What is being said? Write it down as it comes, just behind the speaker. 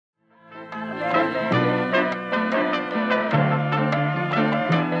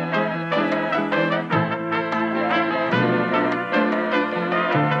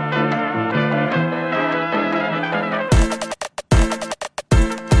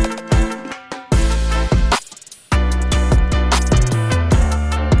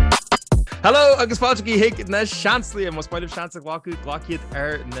Hello, agus fáilte Hugh Na Seansálaithe, mas bailibh seansa ghlaciad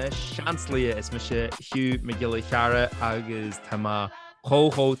Na Seansálaithe. Is me se Hugh McGilly Cheara agus táma chó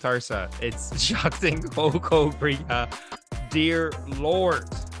tarsa. It's seachtainí chó breithe. Dear Lord,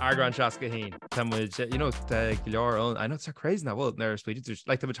 Eagrán seachtainí. Támuid, you know, the leor, I know it's so crazy now, well, near Swedish,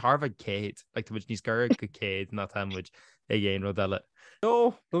 like támuid Harvard Kate, like támuid níos gar go Kate, not támuid again rodella.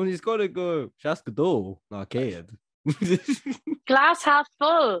 No, he's got to go. Shaskado, not Kate. Glass half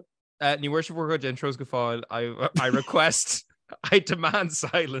full. Ní worship for good intros go fáil. I request, I demand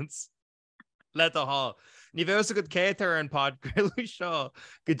silence. Let the hall. Ní bheosa go cétar an pod criú seo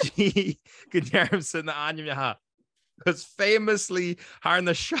go dearm san na aine because famously har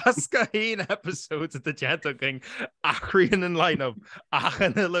na seachtainí episodes at the Gentle King achríonn in lineup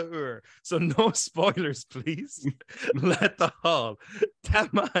achan leor. So no spoilers, please. Let the hall.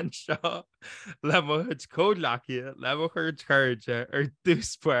 Teman seo le mo chuid cóisir le mo chuid chuirde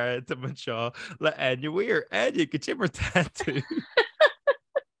dúspóir teman seo le aine bhuair aine go timar tú.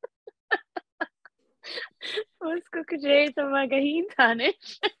 Was go dé a go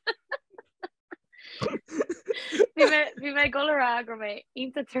híntanis. Bhí mé golará gur mé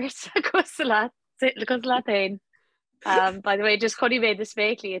ionta tursa cosúil. By the way, just Cody made this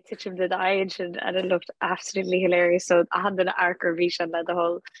vaguely a titchum did I and it looked absolutely hilarious. So I had an arc or vision at the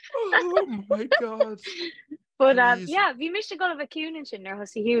whole. Oh my god. But yeah, we missed a goal of a cune in there.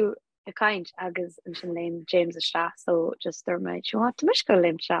 Hussie Hugh a kind agus and she named James a Stra. So just there might you want to miss go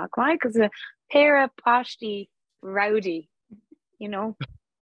limp shock. Why? Because a pair of pashty rowdy, you know.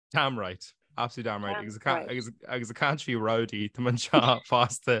 Damn right. Absolutely damn right. Agus a country rowdy to man seo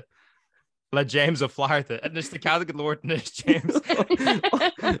fásta le James a Fáilte. And it's the Catholic Lord and it's James.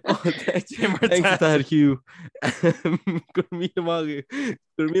 Thanks to Hugh. Gur mí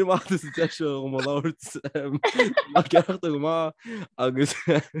amach is a show my lords. A ceachta go má agus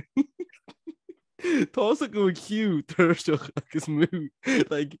Tása go Hugh thuirteach agus mú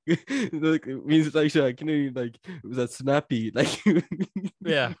like means like you know like it was that snappy like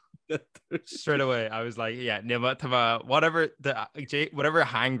yeah. Straight away I was like yeah whatever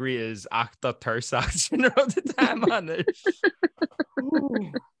hangry is acta tursach in the time on it.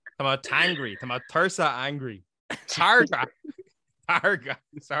 Tangry tursa angry targa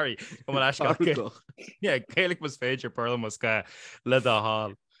sorry yeah Gaelic was Fager Pearl was le the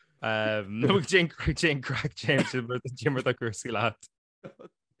hall no Jane crack James Jimmer the Cursi lad.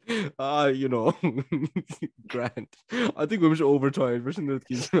 You know, Grant. I think we should overtime. I'm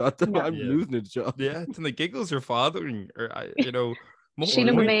losing it, job. Yeah, and the giggles are fathering, or you know.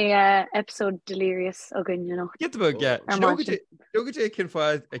 Sheila may episode delirious again, you know. Get the book, yeah. Don't can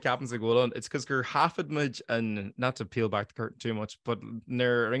find a captain's like on. It's because you're half admit and not to peel back the curtain too much, but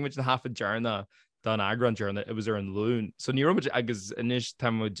near ring which the half a journal. Don Eagrán journal it was there in Loon. So ní much agus inis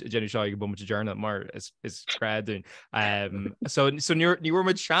time with Jenny Shaw you much journal mar is grading. So ní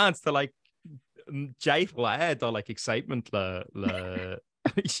much chance to like jive lad or like excitement la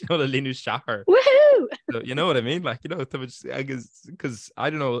you know the Linus Shahar. Woohoo! So, you know what I mean? Like, you know, because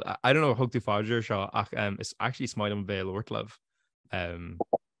I don't know how to Fodger Shaw it's actually smiling veil Ortlove.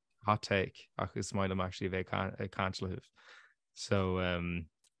 Hot take. Is smiling actually they can't live. So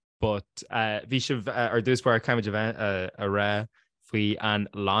but bhí sibh ar dúspóir caiimiid a rá faoi an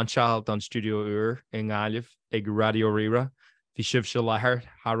láinseáil don Studio Uair in Gáilibh ag Radio Rira. Bhí sibh se láthair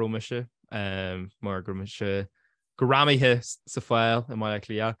Harróise mar gur se go ramithe sa fáil i maiile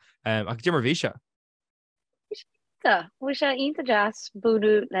clia. Ach Jimmer bhí se. Bhí se ionta jazz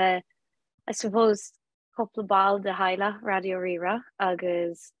búdú le I suppose couple ball de Haile Radio Rira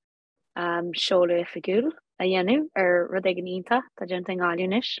agus seola fiúil. A dhéanú rud ag an ionta tá déanta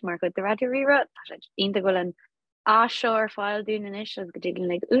gáiliúnis mar go de Radio Rira tá ionta go an seo ar fáil dúnanis agus go dtígann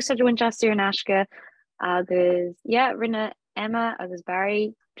le úsáidúin deasú an asca agus rinne Emma agus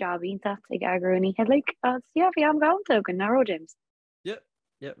Barry job ionta ag agrúní head like bhí am gáanta go narrow James. Yeah,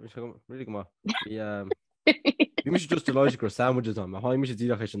 really go má. We should just delight gur sandwiches on. How we should do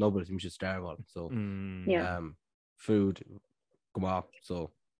that kind of noble, we should starve on. So food go má.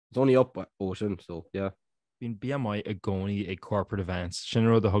 So it's only up ocean, so yeah. Been BMI a goni a corporate events.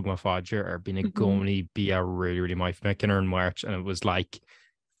 Shinro the Hugma Fodger or being a goni be a really my making her in March and it was like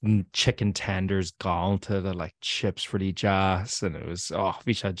chicken tenders gone to the like chips for the jazz and it was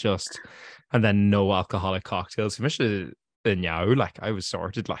we should just and then no alcoholic cocktails. You mentioned now like I was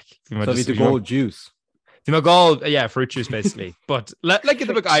sorted like so the gold juice. The gold fruit juice basically. But like get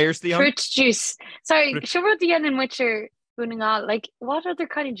the big Irish the fruit juice. Sorry, sure the end in which you're running out like what other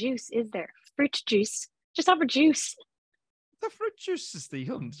kind of juice is there? Fruit juice. Just have a juice. The fruit juice is the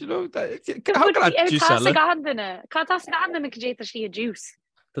hunt, you know. How can I juice a juice?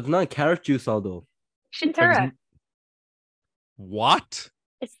 Tá ná carrot juice although. Sin tura. What?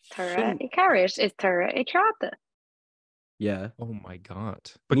 Is tura I carrot is tura I trata. Yeah. Oh my god.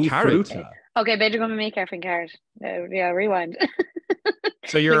 But Ní carrot. fruta. Okay, better go make everything carrot. Yeah, rewind.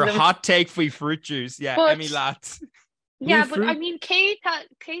 So your hot take for fruit juice. Yeah, But- Emmy Lat. Yeah, Ní but I fruit. mean, Kate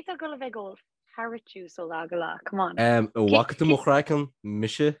go le go carrot juice o la. Come on. Wachta mo chracan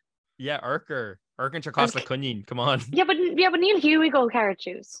mise. Yeah, Urker to cost like cunning. Come on. Yeah, but Neil Hugh go carrot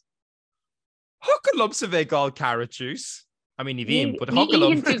juice. Huckle lumps of it all carrot juice. I mean, you've but He huckle can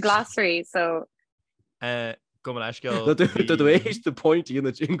lumps. do glossary, so Go on, Dat is the point in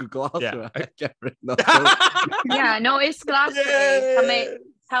the jingle glass. yeah, no, it's glossary. Yeah.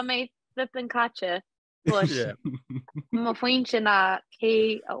 How may flipping catcha, but Yeah. my point in that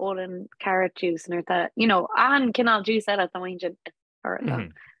Kate all in carrot juice and that and can juice out at the wine or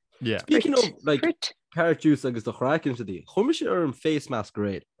Yeah. Speaking of like fruit. carrot juice agus the chracan to the chumise an face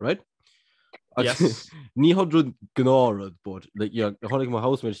masquerade, right? Yes. Ní hadrún gnárad, but like tháinig má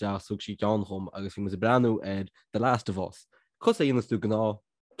housemate so she gan home agus fi was a brand new ed The Last of Us. Cos é innas tú gná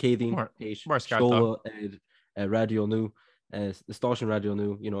cédín Mar scarta. ed radio nu the station radio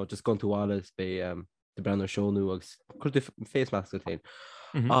nu, just gone to Alice by the brand new show nu agus chuir face mask tain.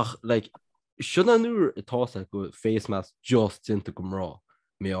 Ach like sinna nuair atá go face mask just into gomrá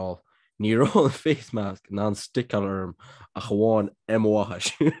mé all. Ní rá face mask ná stick arm a chaháin MOH.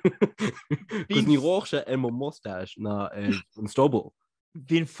 Cos ní rách se mustache na an stubble.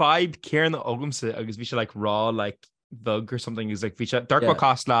 Bhín 5 céarna agamsa agus bhí se like raw like bug or something is like bhí se dark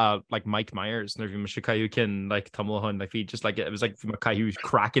cost like Mike Myers nar bhí me se caiú cin like tamilhan like bhí just like it was like bhí me caiú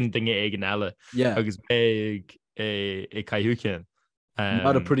cracking dinge ag an eile agus big é caiú cin.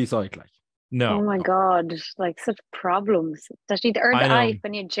 Not a pretty sight like. No. Oh my god, like such problems. Does she earn the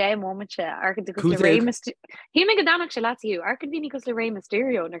when you jam moment arcade the Ray Mysterio. He make a damage to you. Arcade because the Ray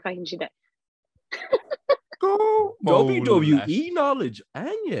Mysterio and kind she did. Go WWE knowledge,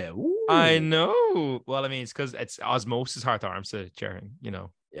 Áine. I know. Well, I mean, it's because it's osmosis heart arms to Jaring, Yeah.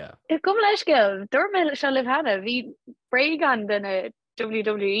 If come let's go. Dormil shall live Hannah. We break on the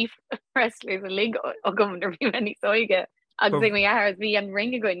WWE wrestlers and league or come there be many so you get. Agus mé as bhí an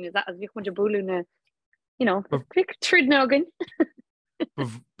ring going is that as bhí chun búlú na quick trid nogan.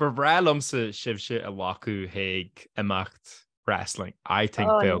 Bralumsa sibse a waku Haig Amacht wrestling. I think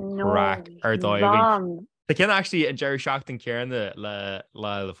they'll crack or diving. They can actually in Jerry Shachtainí Kieran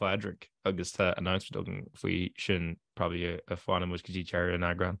le Frederick agus tá announced dogan faoi sin probably a fan was could Jerry and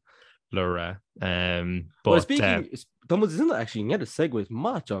Eagrán Laura. But speaking Thomas isn't actually get a segues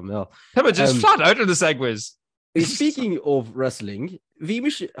much on Mel. Just flat out of the segues. Speaking of wrestling,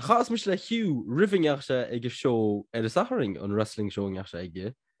 chas mis le Hugh riffingachse ag a show a saharing on wrestling showing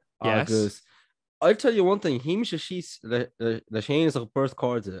ige. Agus I'll tell you one thing, he she's the Shane of birth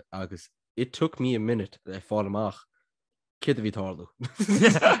cards agus it took me a minute I fall Amach kid vitarlo.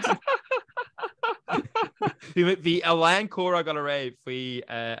 The Alan Cora got a rave for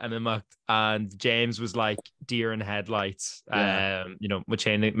an Amach and James was like deer in headlights.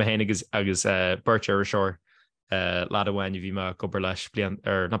 Mahane agus Bircher Shore. Lad when you ma couple leis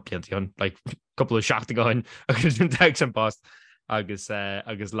not blian like couple of shafting going agus text and post agus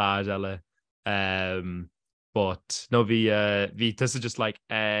lad ele but no vi this is just like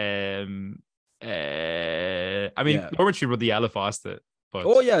I mean Norman should run the ele faster but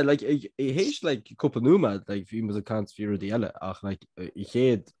oh yeah like he's like couple numa like vi was a can't fear the ele ach like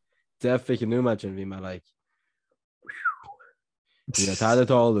had definitely numa and vi ma like had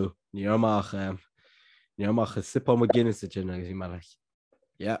it all ni Amach Amach a sip on Guinness like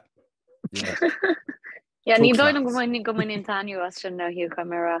yeah ní dóid go in taniu as sin na Hugh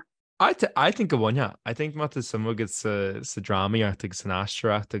camera. I think one I think mat is some gets sa drama artig san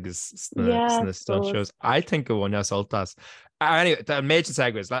astrat agus na stunt shows. I think one soltas. Anyway, the major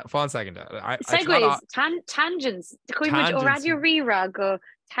segues. For 1 second. Segues, tangents. Chuig radio rira go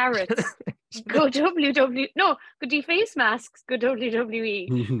tarrats. Go WW. No, go do face masks. Go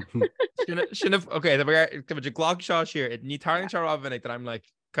WWE. Okay, the Glock shot here. It need tarring shot of it that I'm like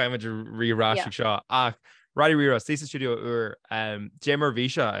kind of re-rashing shot. Radio Rira, Stacey Studio or Jimmer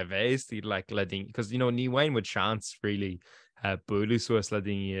Visha a vase like letting because Ní Wayne would chance really Bulu Swiss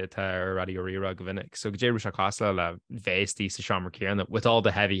letting Radio Rira Govinnik. So J Rusha Costa la vase Stacey Shammer Kieran with all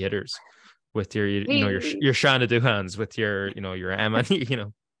the heavy hitters with your your Shanna Duhans with your your Emma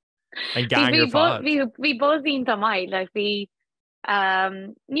and gang your pod. We both been to my like we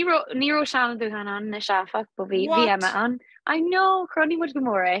Nero Shanna Duhan on the Shafak but we Emma on I know Crony would be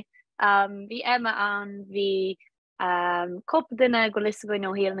more the Emma on the Cop duine go lis go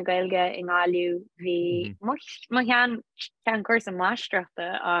nó héal na gailge in gáú hí má chean cuas an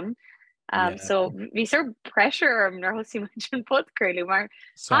máistrachta an. So hí sur pressure am nar hosí an phodchraoladh mar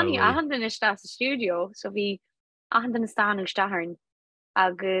háí ahandan is sta a studio, so bhí ahandan stan staharn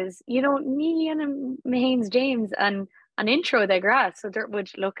agus ní an Mahains James an intro de gras, so dirt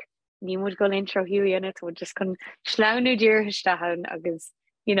would look ní would go intro Hugh in it would just kun sláú dear stahan agus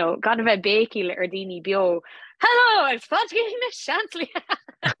gan a bheith béki ar daoine bio. Hello, it's fudging Na Seansálaithe.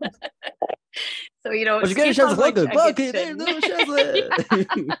 So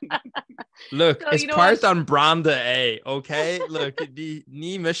look, it's part on branda okay. Look,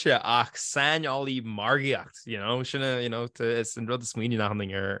 ní mise ach san allí margiacht, sinna it's an rud smíní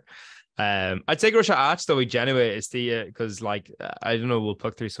nachning ar. I'd say go se at though genuine is the because like I don't know, we'll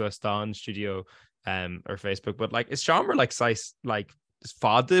plug through Swiss studio or Facebook, but like it's genre like size like it's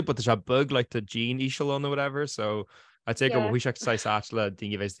fada, but there's a bug like the gene echelon or whatever, so I'd say go we check size atla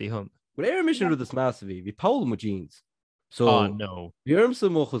dingy ves the hunt. Well, air mission with this massive we Paul with jeans. So no. You're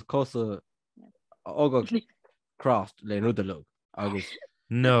some more cosa crossed le another look. Agus.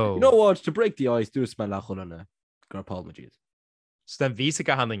 No. You know what? To break the ice, do a smell like on a girl Paul with jeans. So then Visa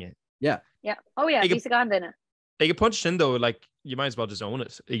handling it. Yeah. Oh yeah, Visa got in it. They get punched in though, like you might as well just own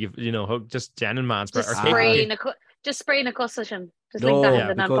it. Just Jen man's just spraying a cushion. Just link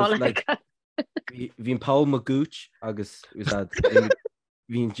that in because like Vin Paul Magooch, Agus was that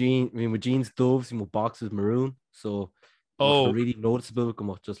Vin with jeans doves and boxes maroon, so really noticeable, come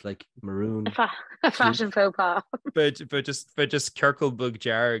up just like maroon. A fashion faux pas. But just Kirkle bug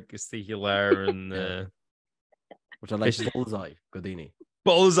jar is the hilar and which I like bullseye, Godini.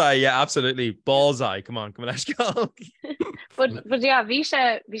 Bullseye, yeah, absolutely. Bullseye. Come on, let's go. but yeah, vi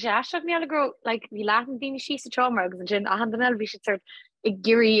ashach ni gro like vi latin dini she trauma agus gin a handanel vi sort ig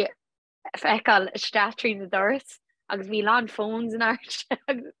giri fekal statry the doris agus vi land phones and art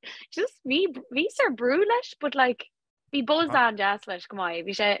just vi sir brulish, but like vi bullseye and jaslish come on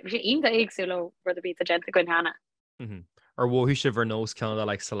vi imda eigsúlo brother beat the gent go hana. Or wo he shiver nose killing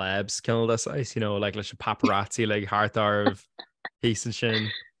like celebs killing this ice, like a paparazzi like heart of peace and shin.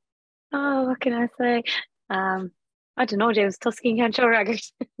 Oh, what can I say? I don't know, James. Tusking can't show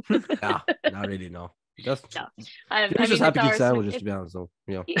raggers. Nah, not really. No, just just happy to eat sandwiches to be honest. So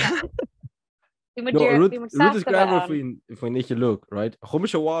yeah. Ruud grammar if we need to look right.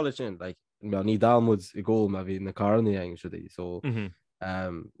 Chumis wallet in like ní dalmuds I go ma vi na car in the English so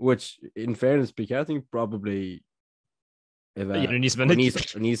which in fairness speak I think probably if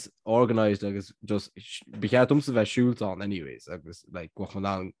he's organized agus just begat se bheith siúlt an anyways agus like go van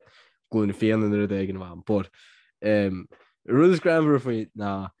an go in féan er degen van but Ruud grammar faoi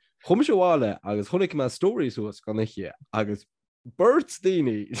na chumis bháile agus chonig me stories was gan iche agus birds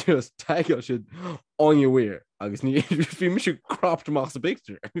daoine just tag should on your weir agus ní fi mis cropped amach a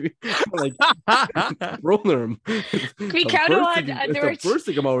picture like runner we can on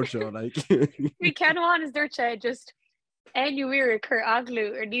show like we can on is dirt just and you wear a cur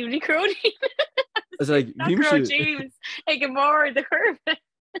aglu or new crony. It's like James like more the curve.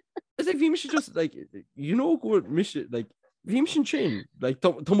 It's like we should just like go mission like we should chain like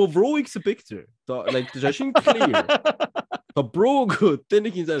Tom broig a picture like the sin clear the bro good then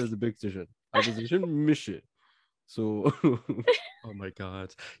he said as a picture I shouldn't miss it so oh my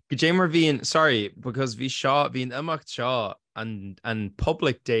god Jamer being sorry because we shot being Amach shot and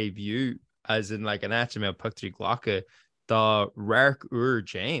public debut as in like an HTML picture glocke the rare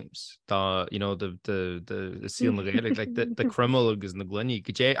James the the seal like the criminal is in the glenny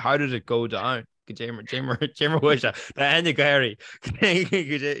how did it go down Jamer Wisha the Áine Gary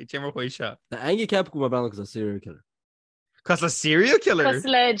Jamer Wisha the Áine kept go about because a serial killer cos a serial killer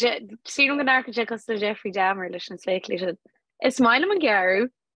sí an archa cos Jeffrey Dahmer leis an spéclí is smailem an gearú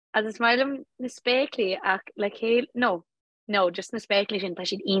as is smailem na spéclí ach le chéil no just na spéclí sin tá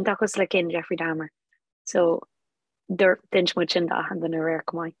siad ionntachas le cin Jeffrey Dahmer so dinch much in that and then a rare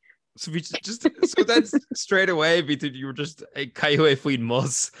come so we just so that's straight away because you were just a coyote feed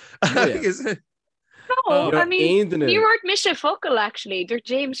mus no I mean you weren't mission focal actually they're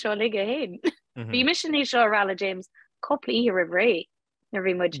James Shaw liga hin we mission is Shaw Rala James couple here ray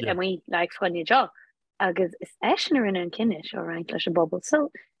very much and we like funny job agus is Ashner in and kinnish all right like a bubble so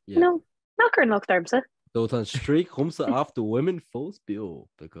knock her knock term sir so an streak comes after women full spiel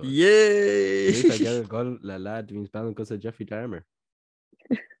because le lad means balance goes Jeffrey Dahmer.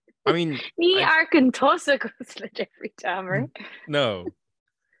 I mean me arcan tosa goes le Jeffrey Dahmer. No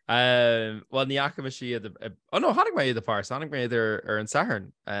well ní acha si no hánig mé the far sonig mé ar an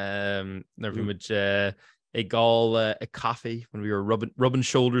Saturn nar bhí muid ag gáil a coffee when we were rubbing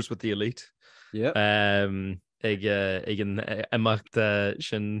shoulders with the elite ag an Amach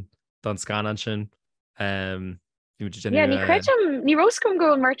sin don scanan sin. Ní roscom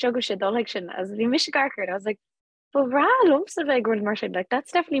go merch agus sé dul sin as bhí mis garchard. I was like, well, rá lumps of egg with merchant. Like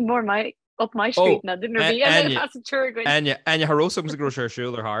that's definitely more up my street now. Didn't be that's a tour going. And her roscom go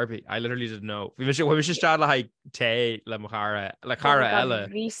shoul or Harvey. I literally didn't know. We should start like te le machara like Cara Ella.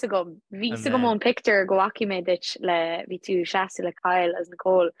 Vísagum on picture go me ditch le vi tú Shasta le Kyle as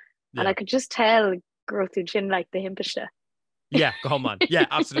Nicole, and I could just tell grow through chin like the himpishta. Yeah, come on. Yeah,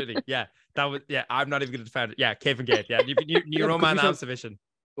 absolutely. Yeah. That was I'm not even going to defend it. Yeah, Kevin Gate. Yeah, you romhainn am sufficient.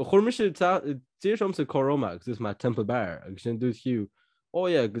 Churmis tíir som sa choroma gus má Temple Bar agus sin dús Hugh. Oh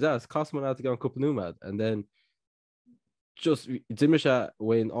yeah, gus as cosman out go couple numad and then just dimmer se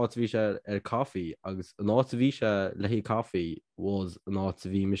when ávíse coffee agus an ávíse lehí coffee was an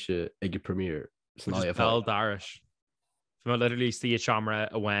áví mise ag premier. Fell Darish. From literally see a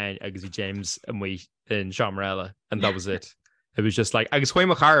Shamra away agus James and we in Shamrella and that was it. It was just like agus chuig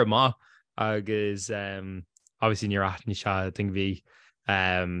machara ma agus obviously near Atni Shah thing V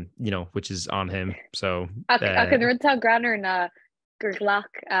which is on him so I can run granner na gurglach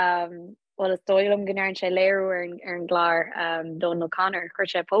well it's doilum gnar sé leor an glar Don O'Connor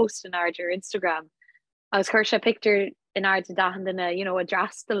chuir post in our Instagram I was chuir picture in our dahan in a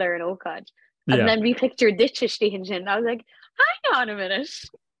drasteler and Ocad and then we picture ditches hin I was like hang on a minute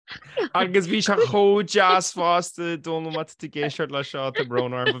agus bhí se cho jazz fásta dónú mat te géisiart le seo a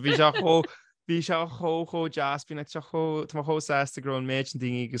bronar, bhí se cho jazz bí se cho sásta grón méid an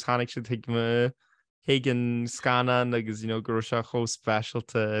daoine agus hánig se hiigme higan scanan agus gur se cho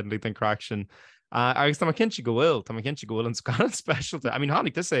specialta an lig an craic sin. Agus tá cinse go bhfuil an scanan specialta. I mean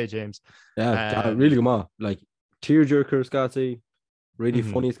hánig this say James. Yeah, really go má like tearjerker scatí, really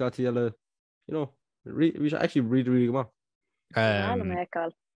funny scatí eile, bhí se actually really go má.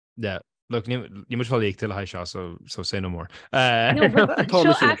 Yeah, look, you must probably till high shot, so say no more. No,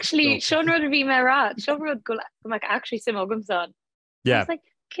 but actually, Sean would be my rat. Sean would go like actually sim ogums on. Yeah, I was like,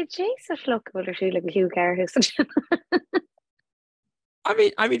 kid, Jesus, look, what are she like a Hugh Garris? I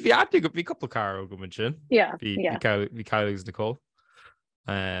mean, we had to go be couple car ogum chin. Yeah, we Kylie's Nicole.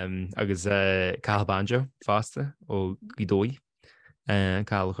 Agus Cal Banjo, faster or Gidoi,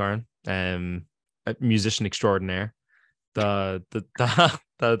 Cal Carn, a musician extraordinaire. The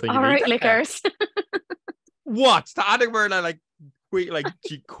all right liquors. What the other word like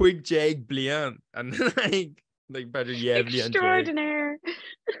quick jag bléann and like better extraordinaire.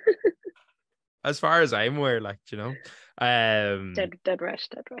 As far as I'm aware, like dead right.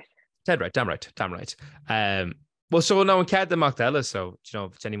 Damn right. Well, so now in Cat the Amach so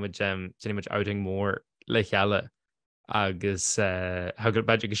Jenny much outing more like Ella. Agus how good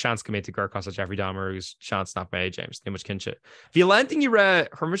budget chance come to Garcos Jeffrey Dahmer agus chance not by James too much kinship. If landing you read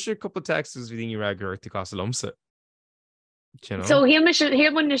her couple texts within you regular to cost lumsa. So he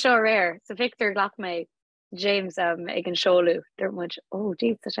wouldn't show rare. So Victor Glock me James again Sholu. They're much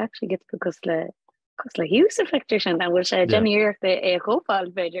geez, that actually gets because le Hughes affliction and which Jenny here the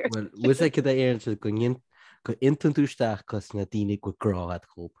copal major. Well, was I could answer go intan túisteach cos na daoine go grá at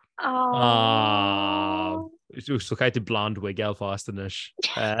chop. So kind of blonde wig Elfastanish.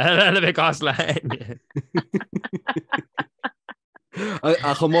 And a bit cost line.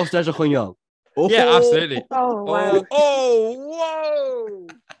 A chomos a chuineal. Yeah, absolutely. Oh wow. Oh whoa.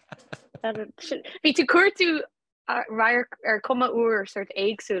 Bhí tú cuairtú rair cuma úr sort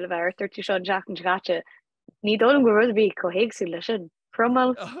éagsúil a bheith tú seán Jack an Gacha. Ní dólam go rud bhí go héagsúil lei sin.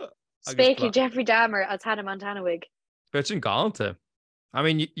 Crummal spéciú Jeffrey Dahmer as Hannah Montana wig. But it's in Galanta. I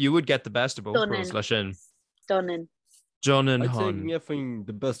mean, you would get the best of both worlds, Lashin. Stunning. John and Hon. I'd say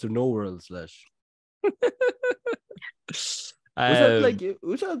the best of no worlds, Lash. Was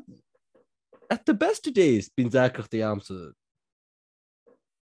that at the best of days, been Zachary the answer?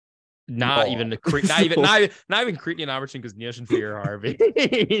 Not even the creek. Not even Cretan Abertin because Nation Fear Harvey.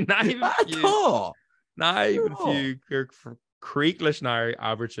 Not even few. Not even few. Creeklish Nari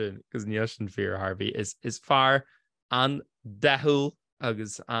Abertin because Nation Fear Harvey is far and Dehul.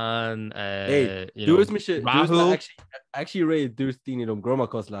 Agus an Rahul actually raid dús daoine groma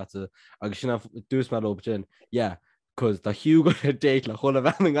cos láta agus sinna dús mar option cos the Hugh got a date le chola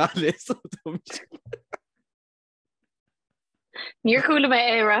bhean gális Níor coolla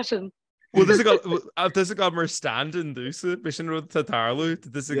me ration. Well, this got more standing dúsa mission road to Tarlu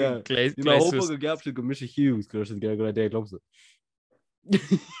this glaze go gap go miss Hughes cos go a date lumsa.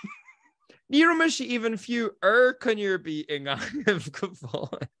 Níor even few can you be in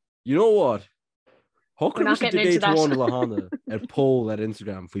You know what? How can we debate one Lahana at poll at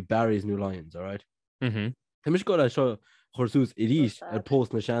Instagram for Barry's New Lions, all right? Mhm. Hamish got a show Horsus Iris at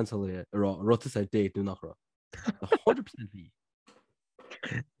post Na Seansálaithe rota said date nu nachra. 100% bhí.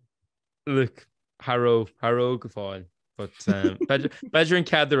 Look, Harrow go fáil, but better an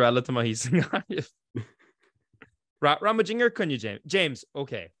cad eile tá hí san gáibh. Ramadinger cunne James,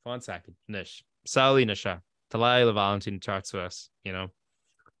 okay, 1 second. Nish. Sally Nisha. Tá Lá Fhéile Vailintín chat to us, you know.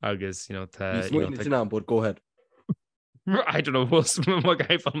 Agus, you know, but go ahead. I don't know what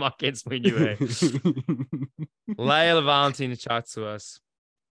guy from Amach against me anyway. Lá Fhéile Vailintín chat to us.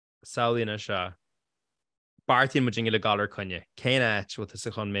 Sally Nisha. Bartín Madinga le galar cunne. Céine what is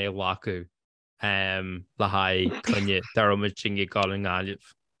chun mé wacu. Le hai cunne dar Madinga galar ngáilh.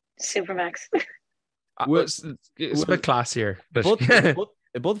 Supermax. It's a bit classier.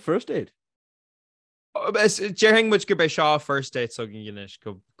 Both first date. Jerring much go by Shaw first date so Guinness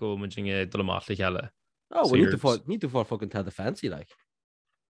go Madinga Dolomatli Hella. Oh, we need to fall fucking tell the fancy like.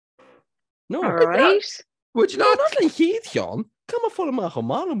 No, all right. Would you not like Heath, John? Come on, follow my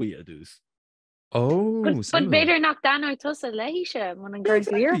Homan we do. Oh, but better knock down our tussa leisha when I'm going to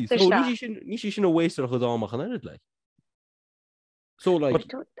so you shouldn't waste our hood on like. So like,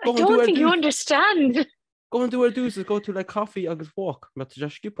 I don't think you understand. Go and do our dues is go to like coffee agus walk.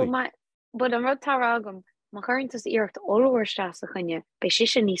 But I'm not taragum. My current is ear to all over stas a chunne. Be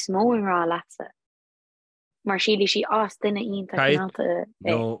shisha ní smóin rá latsa. Mar síli sí as dinna ínta canalta.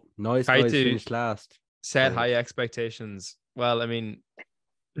 No, nice guys finished last. Set high expectations. Well, I mean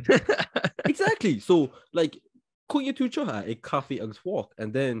exactly. So like could you two choha a coffee agus walk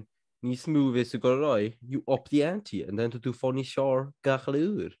and then ní smooth is to go right, you up the ante and then to do funny shore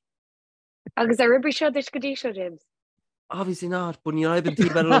gachalur. Agus a ribri show this goodie show James. Obviously not, but you I've been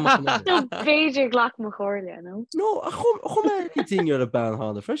thinking about no major glock McCorley, no? No, I think you're a ban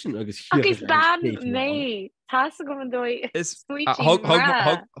on the fresh agus ban me. Has to go and do it.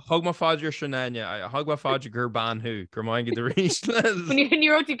 Hug my father Shananya. I hug my father gur ban who. Gurmine the reach. When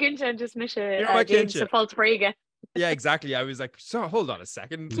you wrote to Gincha and just miss it James to Fáilte. Yeah, exactly. I was like, so hold on a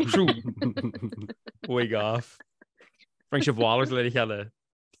second. Wig off. Friendship Wallers lady hella.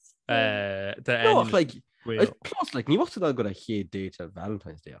 No, like plus like you must have got a hate date at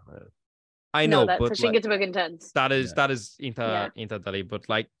Valentine's Day. I know, no, but she gets big intense. That is inta dali, but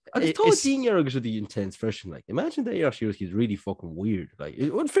like I just thought senior was the intense version. Like imagine that actually is really fucking weird. Like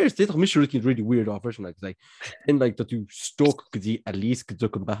on first date, I'm sure it's really weird off version. Like and like to do stuck at least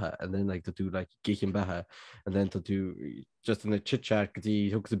could baha and then like to do like geeking baha and then to do just in a chit chat could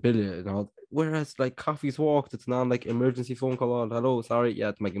he hooks a billion and all. Whereas like coffee's walked, it's not like emergency phone call on hello, sorry,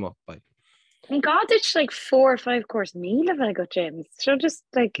 yeah, to make him up. Bye. And God, it's like 4 or 5 course meal if I got James. So just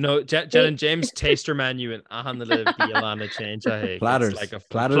like no, Jen and James taster menu and ahan the live be alana change. Platters, like a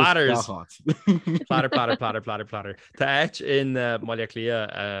platters. platter. To etch in Molia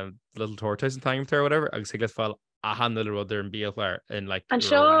little tortoise and time or whatever. I think let's fall ahan the road there and be in like and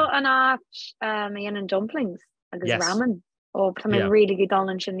show an arch and dumplings like ramen. Oh, but I'm really good on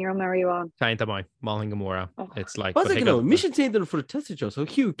and you're marry on. Kind of my Mallingamora. It's like what's it no mission saying that for a test show. So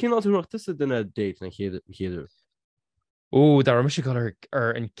Hugh came out to rock this in a date and here. Oh, there was color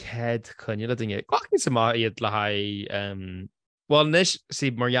or in Ked Cunya thing it. Clocking some iad lahai well nish see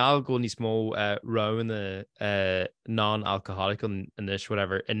Marial go ní smó round the non-alcoholic and nish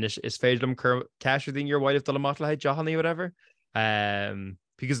whatever and nish is failum cash within your wife the Lamatla Johnny whatever.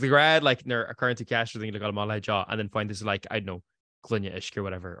 Because the grad like they're currently cash thing like all jaw and then find this like I don't know Clunya Ishk or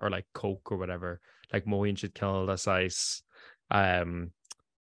whatever or like Coke or whatever like Moin should kill the size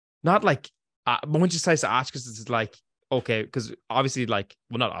not like Moin just size ask because it's like okay because obviously like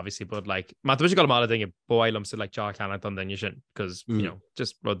well not obviously but like Matthew got a lot of thing boy lumps like jaw can done then you shouldn't because you know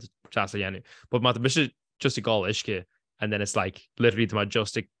just run the chasa yanu but Matthew just a call Ishke and then it's like literally to my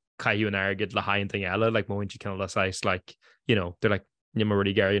just a Caillou and Argid la high and thing ella like Moin should kill the size like you know they're like Nimmer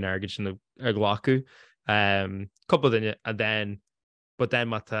already Gary and Argid in the Glaku couple in it and then but then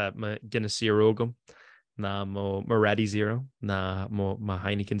ma Guinness zero gum na mo ready zero na mo ma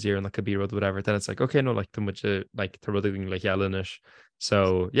Heineken zero and that could be road whatever then it's like okay no like too much like to running like yellenish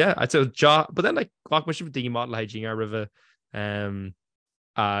so yeah I'd say jaw but then like clock much of the model hygiene river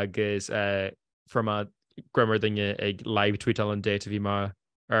agus from a grammar thing a live tweet on date of ma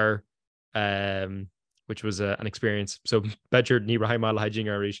or which was an experience. So better ni rahima la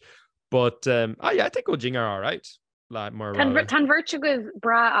jinga but yeah, I think we'll jinga all right. Like more Tan virtue with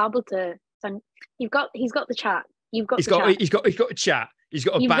bra able to he's got the chat. He's got a chat. He's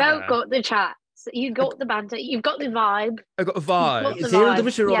got a banter. Got the chat. So you've got the banter. You've got the vibe. I've got a vibe. Is here the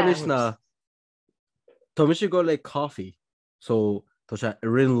mission on na? Thomas go like coffee. So to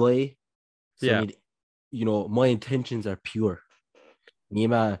rin lay. Yeah. You know, my intentions are pure.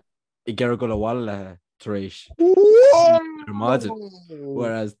 Nima igera go la walla Trish.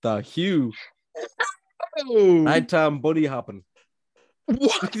 Whereas the Hugh Nighttime bunny hopping.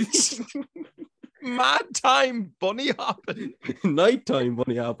 What? Mad time bunny hopping. Nighttime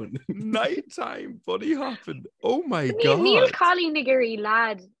bunny hopping. Nighttime bunny hopping. Oh my Níl god. cálí na gurí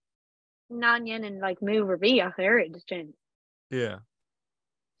lad náin and like move or be a heard, Jen. Yeah.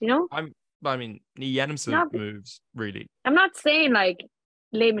 You know? I mean, ní dhéanam sa moves, really. I'm not saying like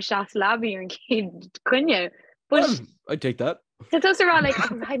lay me shots labby or cunne, but Well, I'd take that. So those are all like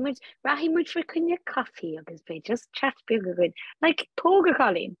rahi much for cunne coffee agus be just chat big good like poker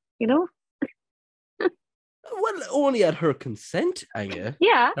Colleen, you know? Well, only at her consent, Áine.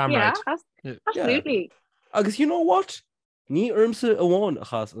 Yeah, Damn yeah, right. absolutely. Agus you know what? Ní irmsa amháin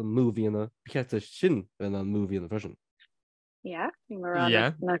achas an movie in a picheta sin in a movie in the version. Yeah,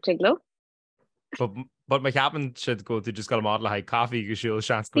 Yeah. Not tiglo. But my cabin should go to just got a model like coffee because she'll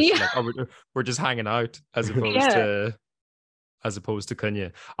chance Yeah. like, oh, we're just hanging out as opposed to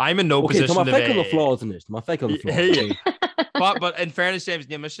Cunha. I'm in no position to to fake on the flaws in it. My fake on the flaws. Hey. but in fairness, James,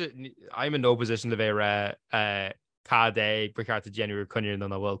 I'm in no position to be Cade Bricart January Cunha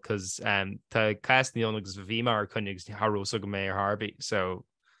than I will because to cast the only Vima or Cunha Haro Sugame or Harvey. So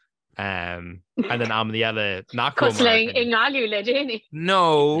and then I'm the other not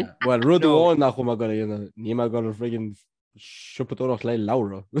no. Yeah. Well, Rudo on nach ma gona nima gona friggin shupatoroch le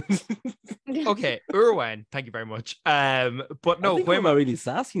Laura. Okay, Irwin, thank you very much. But no, when am really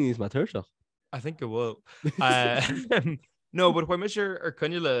sassy is my tershach. I think it will. No, but when Mr. or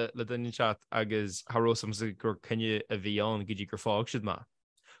Cunha le dunning chat agus Harosum gur Cunha a bheith gidi gur fog should ma.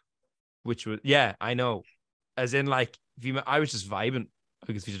 Which was I know. As in like I was just vibing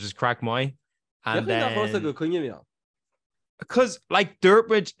because we just crack my and then because like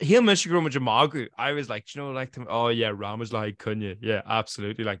Dirtbridge he'll miss you with Jamagu. I was like, you know, like oh yeah, Ram was like Cunha. Yeah,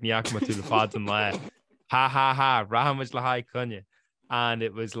 absolutely. Like Niakma to the fad and la ha Ram was like Cunha. And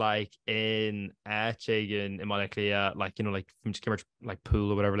it was like in Chagan in Monaco, like you know, like from like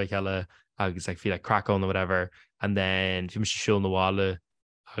pool or whatever, like hella I was like feel like crack on or whatever. And then from show in the wall, I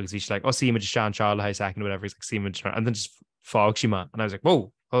was like, oh, see him just Na Seansálaithe second or whatever. He's like, see him and then just fog Shima. And I was like,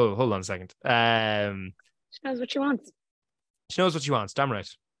 whoa, hold on a second. She knows what she wants. She knows what she wants, damn right.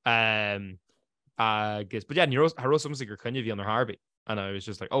 I guess, but yeah, her something like Cunha on their Harvey. And I was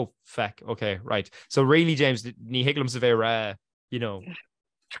just like, oh feck, okay, right. So really, James, ni higlum severe you know,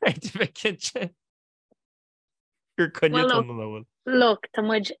 trying to make kitchen. You're Cunha on the level. Look,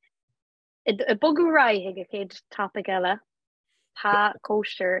 Tamuj, a bugurai hig a kid topic ella. Ha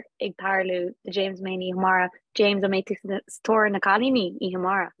cóisir ag parlú the James Maini Hamara. James made the store in the colony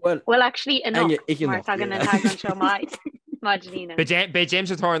Hamara. Well, actually, enough. Mar tagan and tagan show my Magdalena. But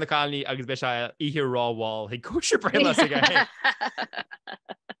James is in the colony. Agus bisha ihe raw wall. He kosher brainless again.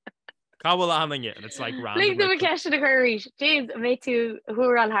 And it's like random. Like the question of courage. James, made to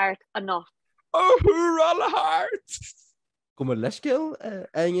Hural Heart enough. Oh, Hural Heart. Come on, leshkel,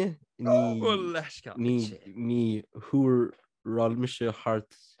 Áine. Ni Hural Misha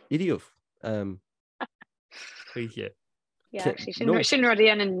Heart idiot. Yeah, actually, shouldn't already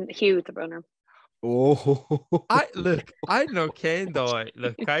and Hugh the brunner. Oh, I know Ken though.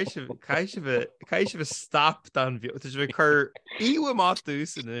 Look, kind of stop down view. There's recur. Ewa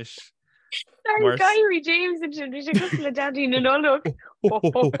matus in this. Sorry, Kyrie James and we should go to the daddy and no look.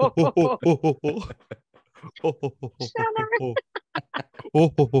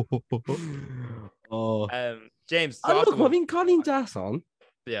 James. Look, I mean, Colleen Das on.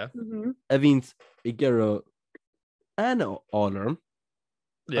 Yeah. I mean, I get a Anna Alarm.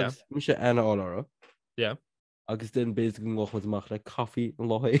 Yeah. Misha Anna Alarm. Yeah. Agus then basically go with Amach like coffee and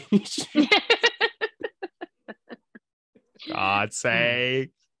lohe. God's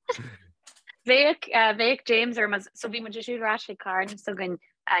sake. Bheith James or so be much shoot Rashid card so gan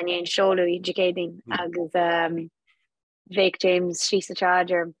Áine and Sholu educating agus Bheith James she's a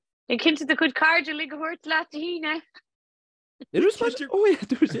charger. You came to the good card you like hurt Latina. It was much yeah,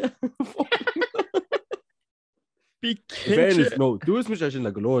 there was Be fairness, no, there was much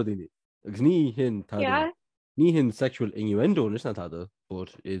like galore dini. Agus ní hin sexual innuendo is not that, but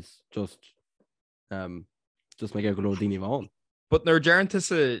it's just make a galore dini on. But they're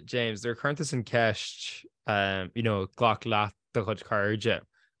Jarntis James, they're current in cash, you know, Glock Lat the Hutch Courage.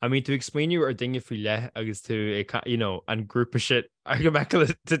 I mean, to explain you or ding if we let I guess to a you know, and group of shit. I can back to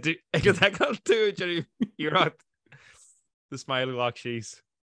do I can tackle too, Jenny. You're not the smiley lock she's.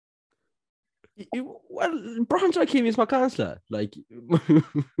 Well, branch I came is my counselor. Like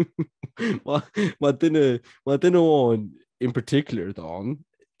what didn't on in particular Don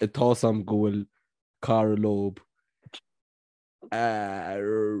it toss some goal car lobe.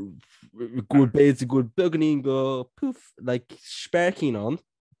 Good beds, good bugging go poof like sparking on.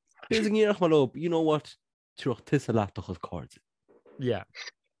 You know what? Tuach tisa látachas card. Yeah.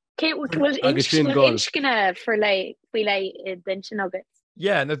 Kate will inchkina for like we like adventure of it.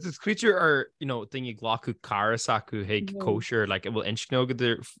 Yeah, and this creature are, you know, thingy glaku karasaku hig kosher, like it will inchkno good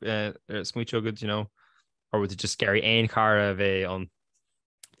there smoocho good, you know, or would it just scary ein cara ve on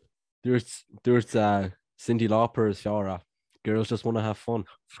There's Cyndi Lauper's Fiora. Girls just want to have fun.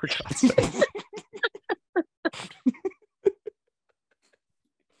 For God's sake.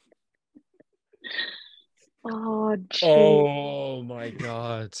 Oh, geez. Oh my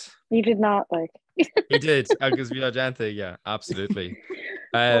God. You did not like. He did. Agus Viajante, yeah, absolutely.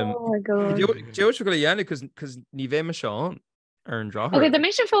 Oh my God. Joe should go to because ni ve me Sean or draw her. Okay, the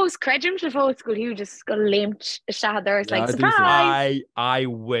mission folks, Credum to folks, go you just go limped shadows like surprise. I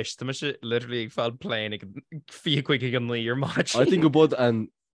wish the mission literally felt playing. It could feel quick again your match. I think about and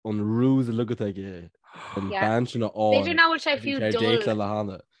on rules look at that and banching it all. They do know which a few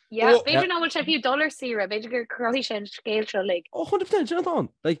dollars. Yeah, Beidir ná bhfuil sé fiú dollar sira, Beidir gur cruthaí sin scéil seo le. Oh, 100% Jonathan.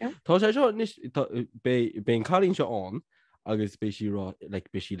 Like tá sé seo bein cálín seo an agus be she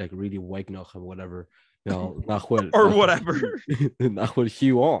like really wagnach and whatever, you know, nachhfuil or whatever. Nachhfuil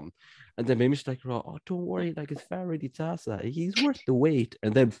Hugh on. And then maybe she's like, oh, don't worry, like it's fair really tasa. He's worth the wait.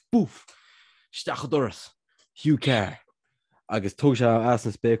 And then poof, stachadoras, Hugh Carr. Agus tug sé as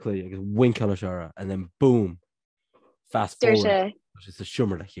an spéclaí agus wink on a and then boom, fast forward. It's a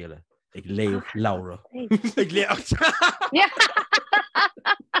shummer like hele. Like leor Laura. Like leor. Yeah.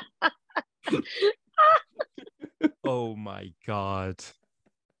 Oh my God.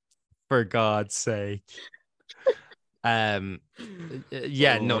 For God's sake. Yeah, no,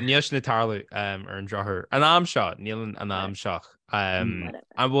 níos na tarlu ar an draher. An am shot, níl an am shot. And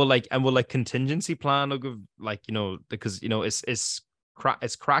we'll like contingency plan of like, you know, because you know it's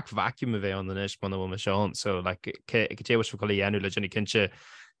crack vacuum of it on the niche when the woman shown. So like it was for Colianu Jenny Kinche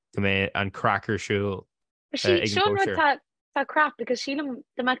come and cracker shoe. She showed her that crap because she the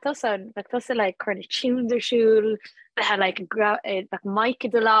Mactusa like kind of tunes her shoe. They had like Mike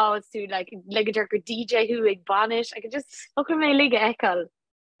de Laws to like linketr DJ who like banish. I could just look at my lig echo.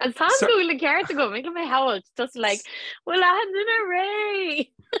 And Sam's going to care to go make my house just like well I had an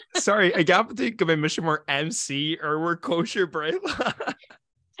array. Sorry, I got to think of a mission more MC or we're kosher breithe.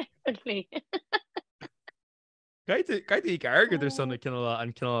 Definitely. Kaiti argue there's something kind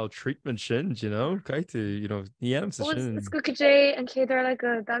of treatment shins, you know. Kaiti, you know, it's good Jay and Kate are like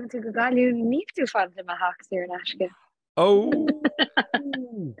a dog to the value need to find them a hacks here in Ashka. Oh,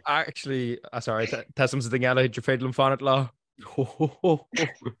 actually, sorry, that's something out of your fatal fun at law.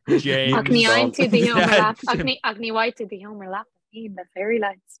 James. Agni white to the homer lap in the fairy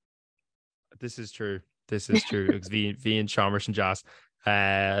lights. This is true. It's V and Chalmers and Jazz.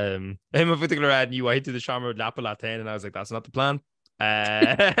 Him in particular had you white to the Chalmers lap a Latin, and I was like, that's not the plan.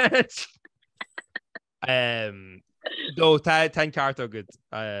 No, 10 carto good.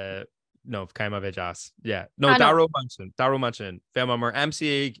 No, came of jazz. Yeah. No, Darrow mentioned. Fema more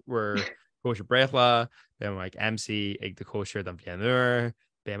MC were kosher breithe. Bema like MC ag the kosher than pléann.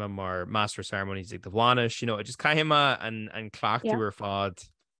 Bema more master ceremonies like the Wanish. You know, it just kaima and clack to her fod.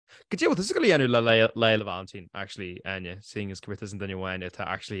 Could you what this is going to Lá Fhéile Vailintín actually, Áine, seeing as Kurt isn't anyone to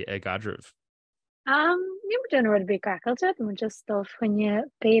actually a gadriv. You don't know what to be crackled it, and just stuff when you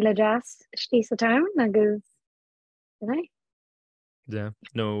pay the jazz, she's the town, and goes, right? Yeah,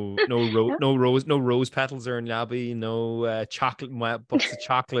 no rose petals are in Labby, no chocolate box of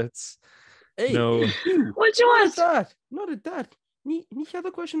chocolates. Hey, no. What do you want? Not at that. Ni had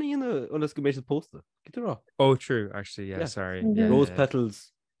a question in the on this commission poster. Get it wrong. Oh, true. Actually, yeah. Sorry. Yeah, rose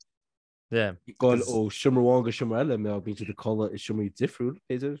petals. Yeah. Shimmer wanga shimmer ella may be to the color is shimmer different.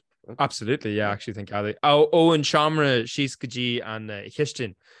 Is it? Absolutely. Yeah. I actually think Oh, and Shamra, she's Kaji and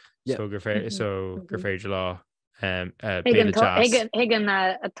Hishton. Yeah. So Grafage Law. Higan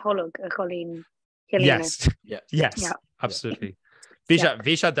a tolog a Colleen. Yes. Yes. Absolutely.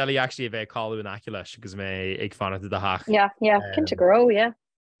 Visha Deli actually a call in Akulash because may ig fan to the hack. Yeah. Can to grow, yeah.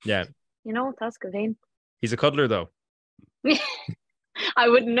 Yeah. You know, that's good. He's a cuddler though. I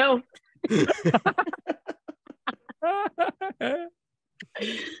wouldn't know.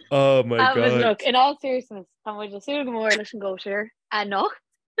 Oh my God. Look, in all seriousness, I'm going to see more let's go share. Anocht.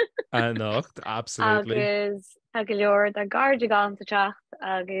 Anocht, absolutely. Agus leor the guard gan to chat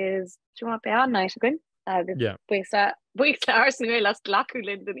agus do you want be on night again? Yeah. Buick Arsenal last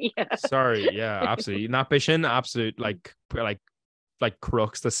Laculin than Sorry, yeah, absolutely. Not bishin, absolute like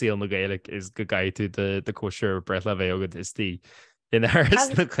crux the seal no Gaelic is good guy to the kosher breithe veogad is the in Harris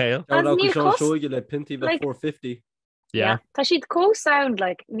the Kale. No, show you like Pinty the 450. Yeah. Tá she'd co-sound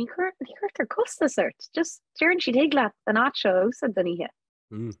like ní chuir her costa cert. Just during she'd higla the nacho said than he.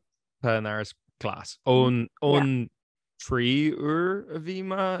 Pléann class ón 3 uair a bhí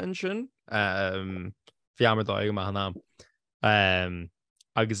ma an sin fiamar dó go maithanam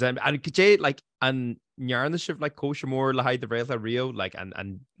agus an dé like an nearna sibh like cóisir mór le haid de breithe rio like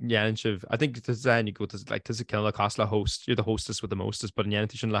and nearan sibh I think this is you go to like this is kind of cost la host you're the hostess with the mostest but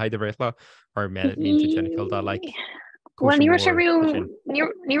nearan sin le haid de breithe or mean to genical that like well ní se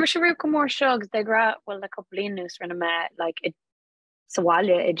riú go mór segus de gra well le coplín nús rinne me like it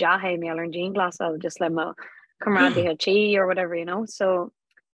sawalia I jahe me an jean glass I'll just let ma camaraderie had chi or whatever you know so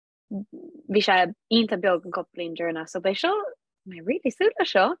vi se inta beag an coplín journa so bei seo me really suit a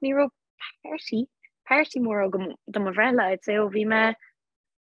seo ní ro Percy mór do ma bhrela I'd say bhí me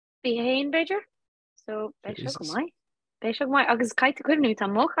bhí hain beidir so bei seo go mai agus caiite cuiimnú tá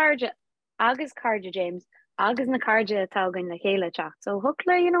mó cairde agus cairde James agus na cairde tágain le chéile teach so hook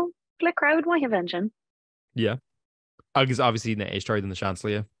le you know le crowd my invention yeah agus obviously na éisteid in na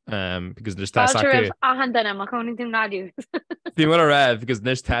Seansalaithe because there's test ahan den am coning tú náú Bhí mar a raibh because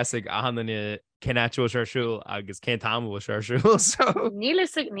níos teigh ahan na cinnáú searsúil agus cé tamhil searsúil so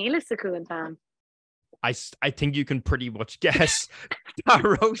níle acu an tam I think you can pretty much guess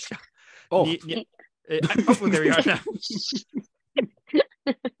Rocha. Oh, there we are now.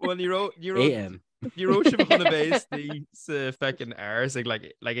 Well, you wrote on the base the fucking airs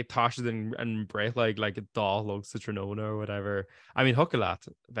like it toshes and breath like a doll looks citronona or whatever. I mean, huckalat.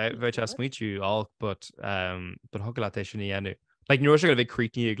 Very just meet you all, but huckalat is anu. Like you're going to be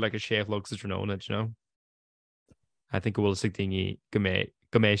creaky like a chef looks citronona, you know. I think it will sig thingy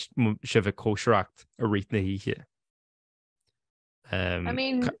gomesh shiva kosiracht a reith na hiche. I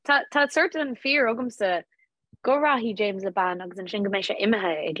mean, tá certain fear ogamsa go rahi James a ban agus an sin gomesh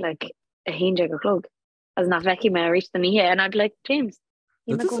imethe like a hinge go clog as na veki me reach the nihe and I'd like James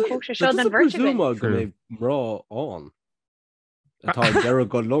you go kosher show than virtually raw on I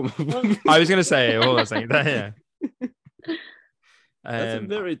was gonna say hold on a second yeah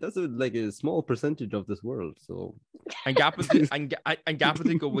that's like a small percentage of this world so and gap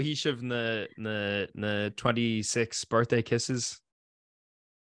go we shiv na 26 birthday kisses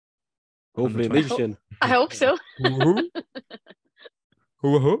hopefully mission I hope so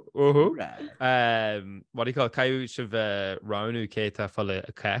what do you call Caillou shiv rounú Kate fall a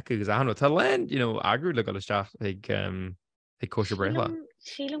crack because I know talent you know agru le go staff like kosher breithe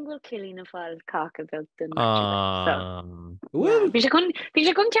Sílam bhfuil cilín na fáil caca bheith den bhí sé chun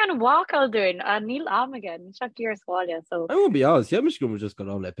ceanna bháil dúin a níl am again seach tíar sáile so I won't be honest yeah go just got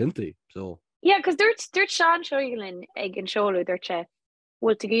on le pinty so yeah because dúirt sean seoighlinn ag an seolú dúirt sé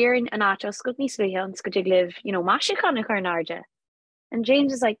bhfuil tú géireann an áte scoil níos luithe an scoil libh you know más chuna chu náide and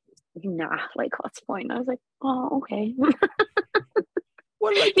James is like nah like what's the point I was like oh okay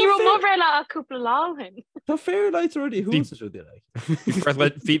well, like, ní ro mór a cúpla láhain Tá fair lights already who should they like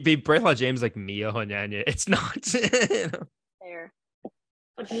be breithe James like me honanya it's not fair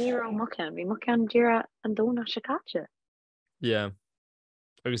but ní ro mucan bhí mucan dira an dóna shakacha yeah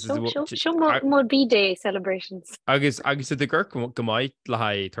agus show more B-day celebrations agus the girk go mai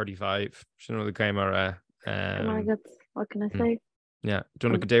le 35 you know the game are oh my god what can I say yeah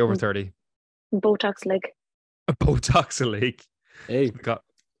don't look a day over 30 Botox leg a Botox leg hey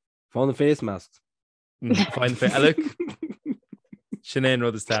find the face masks find the look Sinead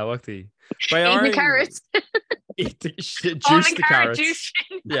rud is táhachtí eat the carrots juice the carrots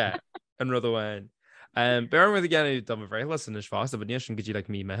yeah and rud amháin bear with again dom very listen is fast but níos go like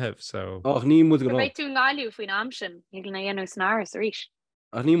me mehef so oh ní mu go tú ngáliú faoin amsin ag na dhéanú snaras ríis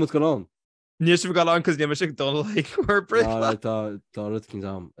ní mu go on níos go on cos ní si dul like we're breithe tá rit cin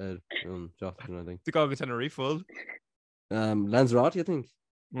am I think tú go Tenerife Lanzarote I think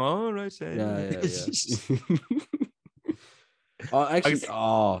oh right yeah oh actually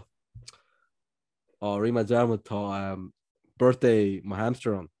ri my derma tá birthday my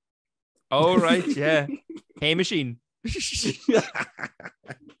hamster on oh right yeah hey machine machine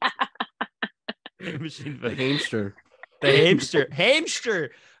the hamster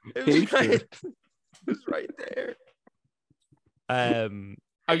it was right there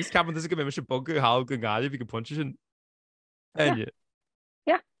agus cap this go me bug how go gal if you can punch it and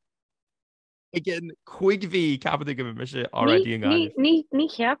yeah again chuig bhí cap go me already ní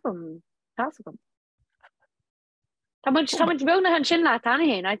cheapam tá much buna an sin le tanna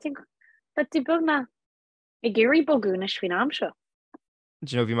héin I think that tú buna I géirí bogu na sfinam seo do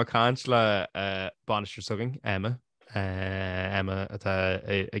you know bhí mar cant le banister sugging Emma atá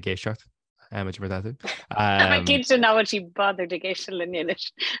a géisteach Emma mar that kid know what she bothered to get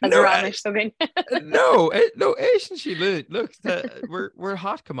lineage as ramish sugging no Asian she look we're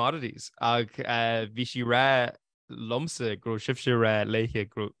hot commodities ag bhí si ra lumsa gro sibse ra leiche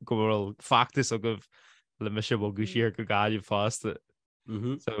go factus agah le me se bh go siar go gáilh fásta.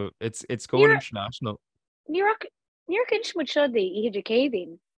 So it's going international. Níor cin mu sidaí idir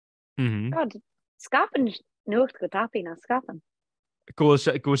céhín. God, scapan nuacht go tapí na scapan. Go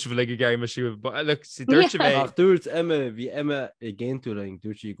se le gar me siú si dúirt bheith dúirt bhí i ggéintúing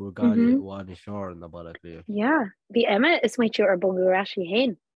dúirtí go gáil bháin seán na ball lé. Ja, bhí is muitiú ar bogúráí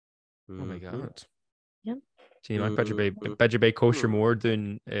héin. Oh my god. Yeah. Tí beidir bé cóisir mór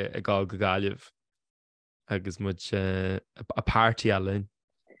dún a gáil go gáileh agus mu a party alinn.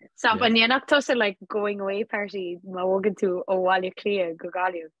 So ban níanaach to se like going away party má bhgan tú ó bháile clia go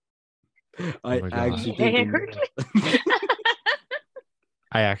gáilú.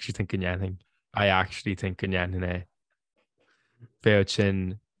 I actually think anything. É. Bheith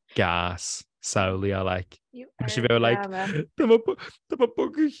sin gas saoí a like. Si bheith like Tá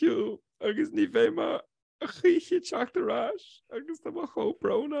bogu Hugh agus ní bheith má a chiche teachtarrás agus tá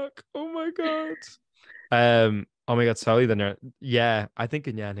chobrónach. Oh my god. Oh my god, saoí then. Yeah, I think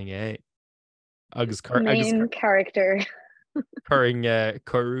anything é. Agus main character. Curing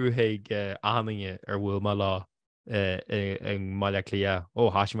criú héig ahanange ar bhfuil má lá in maiile clia ó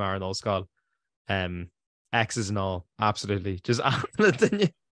haismar an óscáil exes and all, absolutely just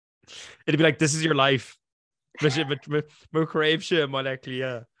it'd be like this is your life mo crave se maiile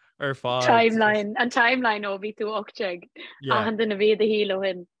clia ar fá timeline ó bhí tú ochteag ahan duna bhí a hílo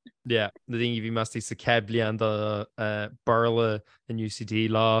hin. Yeah, the thing bhí mastí sa cebli an burla in UCD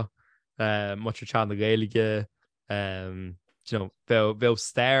lá much chan na Gaelige bheith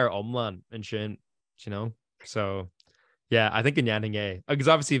stair omlan and sin, so yeah, I think in yanning é agus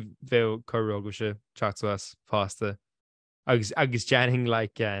obviously bheith choú go se chat to us pasta agus janning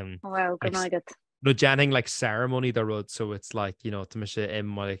like well good night no janning like ceremony the road, so it's like to me se im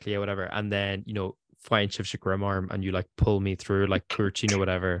molecule whatever, and then fine shift grim arm and you like pull me through like curchin or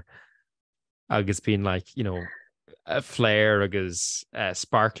whatever agus being like a flare agus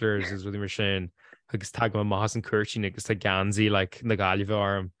sparklers is with mar sin agus tag más an curchin agus tá ganzi like na galibh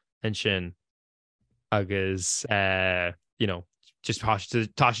arm and sin agus just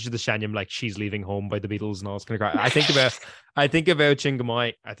tasha to the shanium like she's leaving home by the Beatles and all this kind of crap. I think about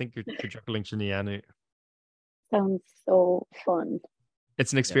Chingamai. I think you're juggling Chinianu. Sounds so fun.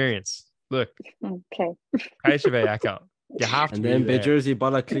 It's an experience. Look. Okay. You have to. And then by Jersey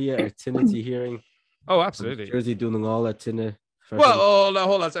Balaclia or Tinity hearing. Oh, absolutely. Jersey doing all that Tinny. Well, no,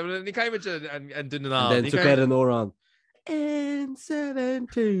 hold on. I mean, and doing it all. And then took out an oran. In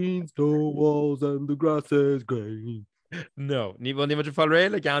 17 stone walls and the grass is green. No, ní muidir fáil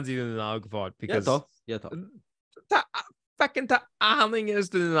réile gansaí duna ná go fád because tá fecinn tá ahaming is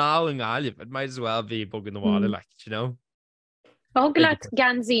duna ná an gáileh, it might as well be bug na bháile like, Boglaat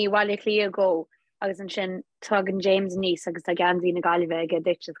gansaí bháile clia go agus an sin tugan James níos agus tá gansaí na gáileh ag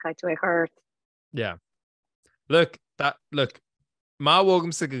ditches caiitú ag hurt. Yeah. Look, má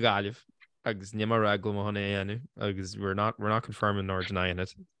bhógam sa go gáileh agus ní mar ragil mo honna anu agus we're not confirming nor denying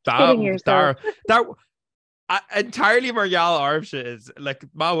it. That entirely Marial Arbsha is like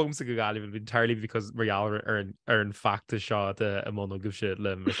má bhm sa go gáileh will be entirely because Marial are in fact seo a mono go shit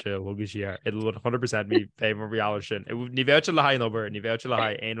le me se hogu siar. It'll 100% be pay Marial sin. It would ní bheith le hain over, ní bheith le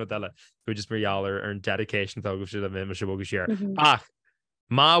hain ein modella who just Marial are in dedication to go shit le me se hogu siar. Ach,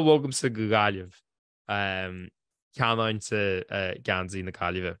 má bhm sa go gáileh ceanáin sa gansaí na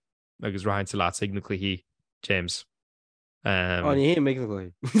gáileh agus rahain sa lá signa cluí James. Ní hé mé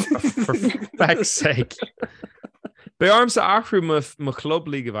for feck's sake. Be arm sa achrú mo club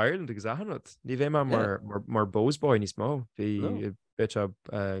League of Ireland agus ahanat. Ní bheith mar bósboy níos mó. Bhí bit gá,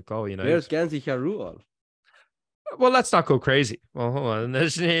 There's gansaí chearúáil. Well, let's not go crazy. Well, hold on.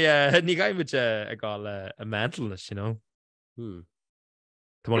 Ní gaiimid a gáil a mentalness,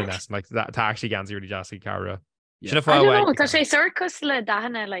 Tá mó nes like that tá actually gansaí really jásí cara. I don't know, tá sé circus le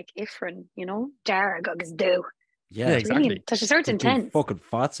dahanana like ifrin, Jarrag agus do. Yeah, exactly. Tá sé sort intense. Fucking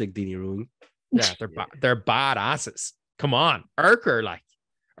fatsig dini ruing. Yeah, they're bad asses. Come on, Urker,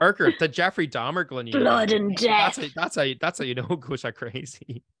 the Jeffrey Dahmer glen. Blood and death. That's how you know goes are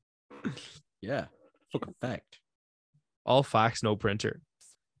crazy. Yeah, fucking fact. All facts, no printer.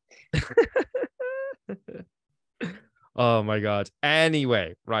 Oh my god.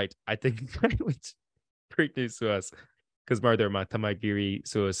 Anyway, right. I think it's pretty news to us because murder ma tamagiri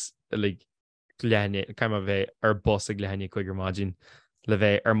so us like glenne kind of a boss glenne quicker margin.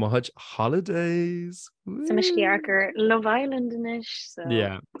 Leve much holidays. Arker Love Island inish. So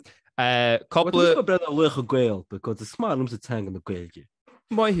Yeah. Couple of little gael because the smart to tang in the gael.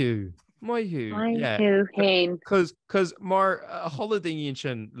 My Hugh. Yeah. Hugh Hain. Cause more holiday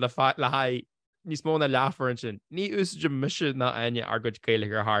ancient la high níos mó na leafar sin ní ús mise na aine ar go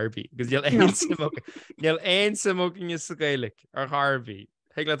céile ar Harbí gus níl aon samógin is céile ar Harbí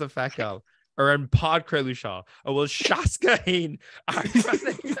Thig le a feicáil ar an phodchraoladh seo a bhfuil seaca haon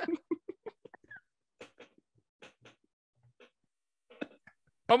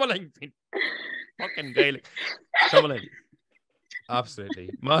fucking Gaelic. Come on. Absolutely.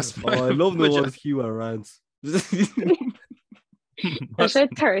 Must. Oh, I love the ones Hugh rants. sé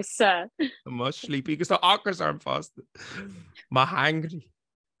thusa. Much sleepy because the ockers aren't fast. Ma hangry.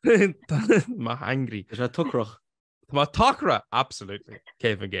 Ma hangry. Is that tuckrach? Ma takra. Absolutely.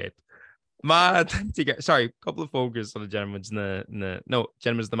 Kevin Gate. Sorry, couple of focus on the gentlemen's no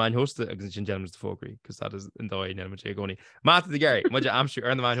gentlemen's the man hosted agus gentlemen's the fogry because that is in the way goni Matt the Gary much I'm sure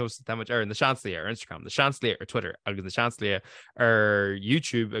earn the man hosted that much earn the Seachtainí Instagram the Seachtainí or Twitter agus the Seachtainí or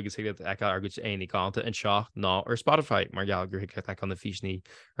YouTube agus echa agus any content and Shaw no or Spotify mar gal gur on the fishni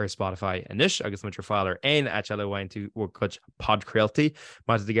or Spotify and nish agus much your father and actually went to work coach phodchraoladh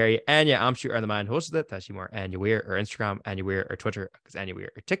Matt the Gary and yeah I'm sure earn the man hosted it that's you more anywhere or Instagram anywhere or Twitter agus anywhere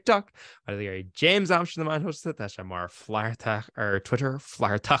or TikTok. James Amsh the man hosted that mar flairteach or Twitter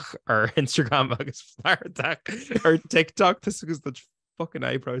flairteach or Instagram agus flairteach or TikTok this is the fucking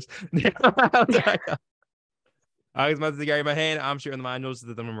eyebrows agus man the Gary my hand I'm sure the man knows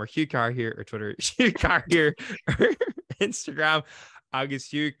that the more Hugh car here or Twitter Hugh car here or Instagram agus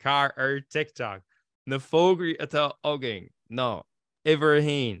Hugh car or TikTok na fogri atá oging no ever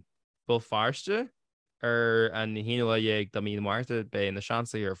hain both farste an híine dhéag do mí Marta be na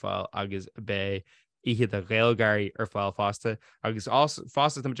Seachtainí ar fáil agus be iad a réalgairí ar fáil fásta agus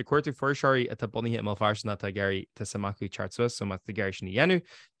fásta tam cuairú fuairí a bunithe má farsanna a gairí tá samachú chartsa so má a gaiir sin dhéanú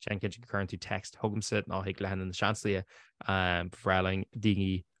sean cin chuintú text thugamsa ná hiag lehan na Seachtainí bhrealing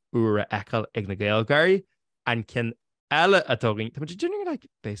daoine uair ecail ag na réalgairí an cin eile atógain tá doing like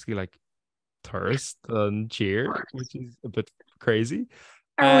basically like tourist and cheer which is a bit crazy.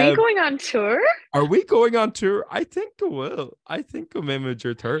 Are we going on tour? Are we going on tour? I think I will. I think I'm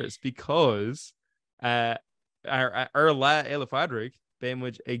major tourist because our Lá Fhéile Vailintín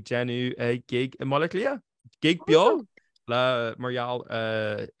Bainwood ag genu a gig in Moleclia. Gig bio la Marial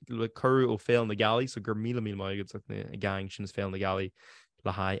le criú ó Fáilte na Galley so gur míle maigad a gang sin is Fáilte na Galley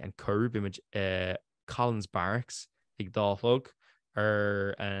le haid an criú Bainwood Collins Barracks ag dálog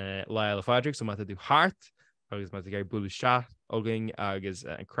ar Lá Fhéile Vailintín so mata do hart agus mata gur bulu seacht oging agus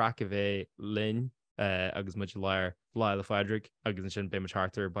an craic bheith lin agus much Lá Fhéile Vailintín agus sin Bainwood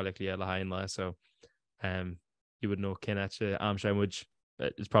hartar Moleclia le haid le so you would know Kenach Amshine which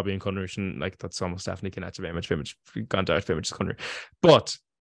is probably in conversion like that's almost definitely Kenach very much gone out very much country but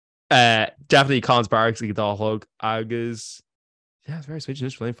definitely Collins Barracks like dog agus yeah it's very sweet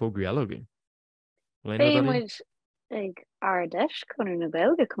just playing folk reality Bainwood like Ardesh Conor na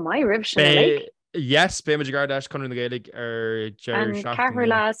Belga come my ribs like yes Bainwood Ardesh Conor na Gaelic Jerry Carver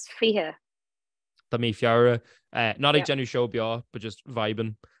Lá Fhéile the me fiara not a genuine show bia but just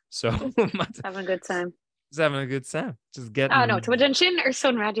vibing so having a good time. Having a good time. Just getting. Oh no, to a shin or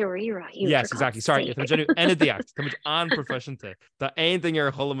son radio rera. Yes, exactly. Sorry, if I'm end of the act. Come on, proficient. The anything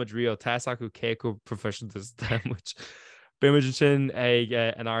you're Hulla Madrio, Tassaku Keiko proficient is them which Bimage shin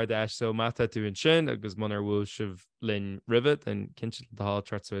an Ardash so Mata to in shin agus Munner will shiv Lynn Rivet and Kinchin the Hall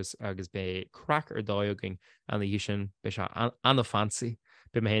Chartsus agus bay crack or dioging and the Yishin Bisha and the fancy.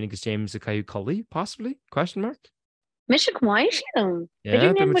 Bimahainigus James Akayu Cully, possibly? Question mark? Mission why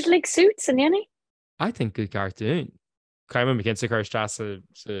they're doing with like suits and any. I think good cartoon. Carmen McKenzie Carstras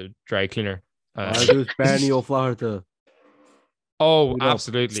a dry cleaner. There's Bernie O'Flaherty. Oh,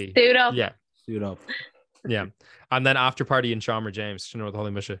 absolutely. Suit up. Yeah. Suit up. Yeah. And then after party in Shammer James, you know the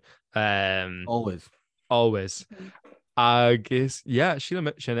Holy Misha. Always. Agus yeah,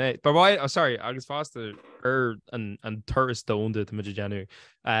 Sheila Sinead. But why sorry, Agus Foster and tourist owned it to Mijanu.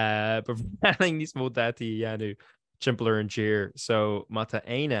 But running these mod that Yanu. Simpler and cheer so mata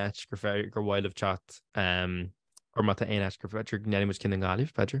einach gur while of chat or mata einach gur fetcher nenny much kin galif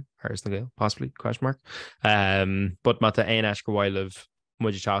fetcher hers na possibly question mark but mata einach gur while of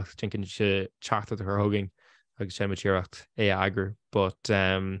much chat thinking she chat at her hugging agus sé cheeracht agar but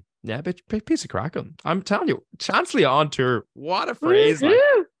yeah bit piece of crack on I'm telling you Chancellor on tour what a phrase like,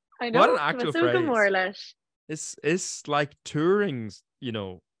 I know what an actual phrase it's like touring's you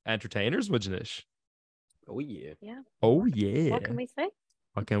know entertainers wouldn't Oh yeah. Oh yeah. What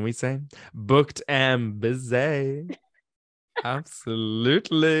can we say? Booked and busy.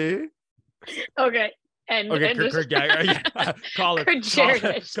 Absolutely. Okay. Call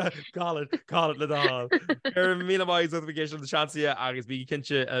it le dá. Míle maiid notification na seansaithe agus bhí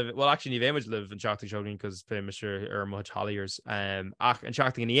cinse well actually ní bhéimiid libh an seachtainí seogainn cos pe meisir ar much holiers ach an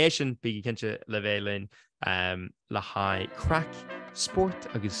seachtainí sin bhí cinse le bhéilinn le haid craic sport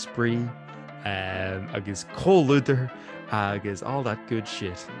agus sprí agus cóisir agus all that good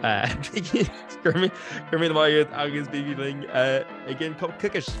shit. Gur míle maiid agus bhí ling again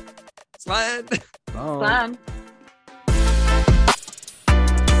cookish. Slan.